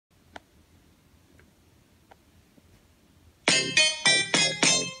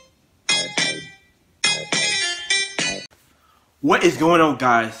What is going on,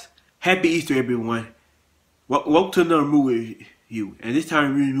 guys? Happy Easter, everyone. Welcome to another movie review, and this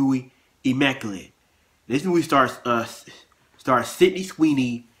time we're movie Immaculate. This movie stars Sydney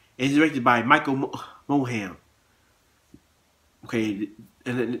Sweeney and is directed by Mohan. Okay,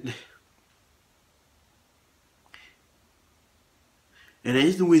 and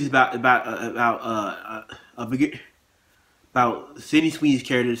this movie is about Sydney Sweeney's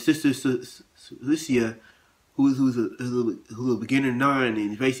character, sister Lucia, who's a beginner nun,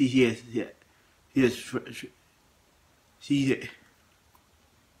 and basically she's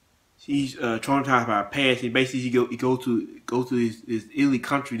traumatized by her past, and basically she go to this Italy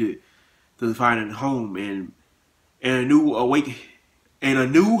country to find a home, and a new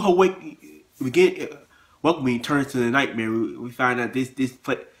welcoming turns to a nightmare. We find out this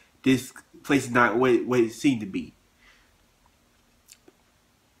place is not what it seemed to be.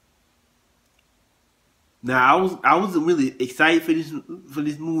 Now I wasn't really excited for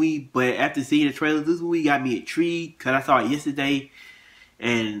this movie, but after seeing the trailer, this movie got me intrigued because I saw it yesterday,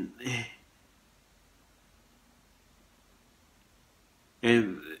 and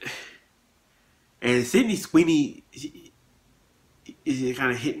Sydney Sweeney is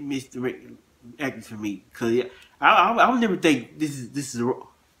kind of hit and miss acting for me, because I would never think this is a role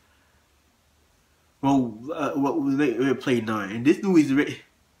what was played on, and this movie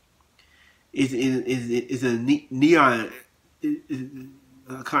is a neon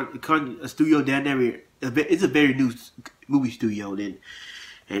a studio down there. It's a very new movie studio, and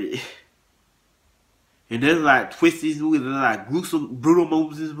there's like twists in this movie, there's like brutal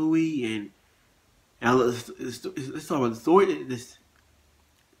moments in this movie, and let's talk about the story.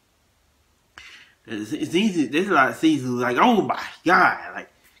 There's a lot of scenes like, oh my god, like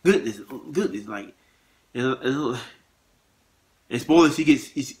goodness, like. And spoilers, she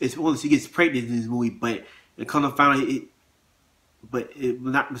gets pregnant in this movie, but it kind of found it will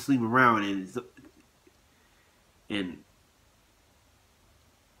not sleep around, and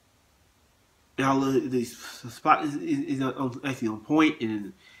all the spot is actually on point,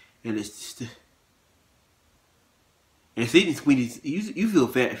 and it's just, and Sydney Sweeney, you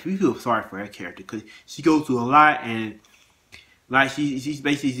feel sorry for her character, because she goes through a lot, and like she's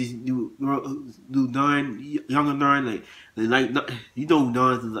basically this new nun, younger nun, like you know,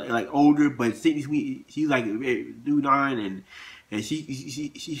 nuns is like older, but Sydney Sweeney, she's like a new nun, and she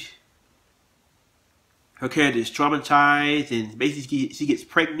her character is traumatized, and basically she gets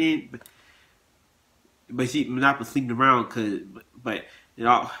pregnant, but she not sleeping around, but you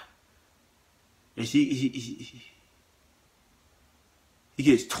know, and she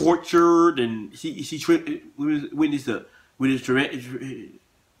gets tortured, and she witnessed a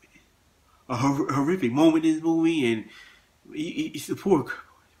horrific moment in this movie, and it's a poor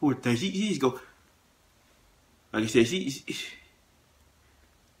thing. She just go, like I said, she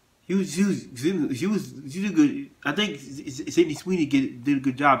was good. I think Sydney Sweeney did a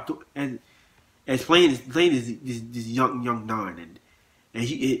good job as playing this young nun, and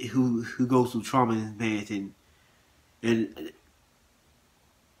who goes through trauma in his past,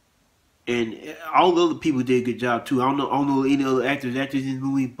 and all the other people did a good job too. I don't know any other actors in this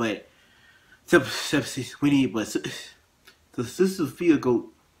movie, but except Sweeney, but the Sister Sophia go.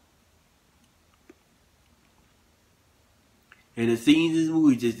 And the scenes in this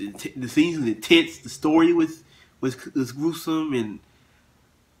movie, the scenes were intense. The story was gruesome,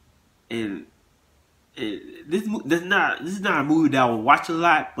 and this is not a movie that I will watch a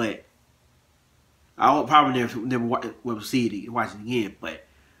lot, but I will probably never see it and watch it again, but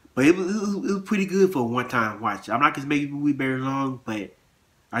it was pretty good for a one-time watch. I'm not gonna make the movie very long, but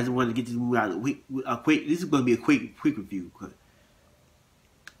I just wanted to get this movie out quick. This is gonna be a quick review.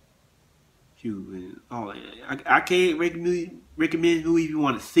 I can't recommend this movie if you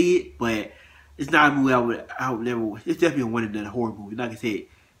want to see it, but it's not a movie I would never. It's definitely one of the horror movie. Like I said,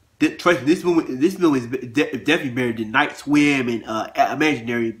 trust me, this movie is definitely better than Night Swim and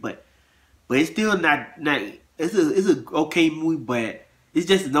Imaginary, but it's still not. It's a okay movie, but it's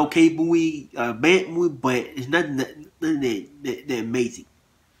just an okay movie, bad movie, but it's nothing that amazing,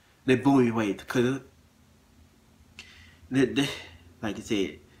 that blew me away. Because, like I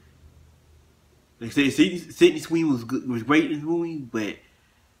said, Sydney Sweeney was great in the movie, but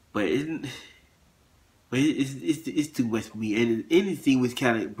it's too much for me, and the ending scene was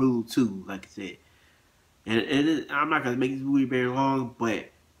kind of brutal too. Like I said, and I'm not gonna make this movie very long,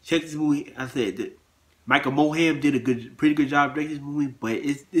 but check this movie. I said that Mohan did a pretty good job directing this movie, but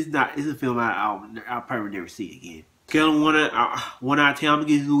it's a film I'll probably never see again. Scale on 1 out of 10, I'm gonna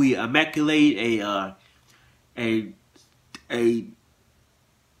give this movie Immaculate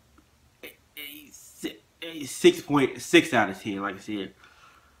a 6.6 out of 10. Like I said,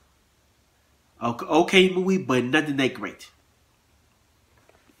 okay movie, but nothing that great.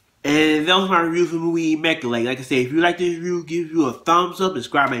 And that was my review for the movie Immaculate. Like I said, if you like this review, give you a thumbs up,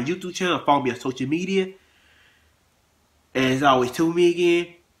 subscribe to my YouTube channel, follow me on social media. And as always, tune me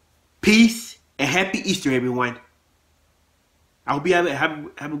again. Peace and happy Easter, everyone. I hope you have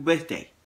a blessed day.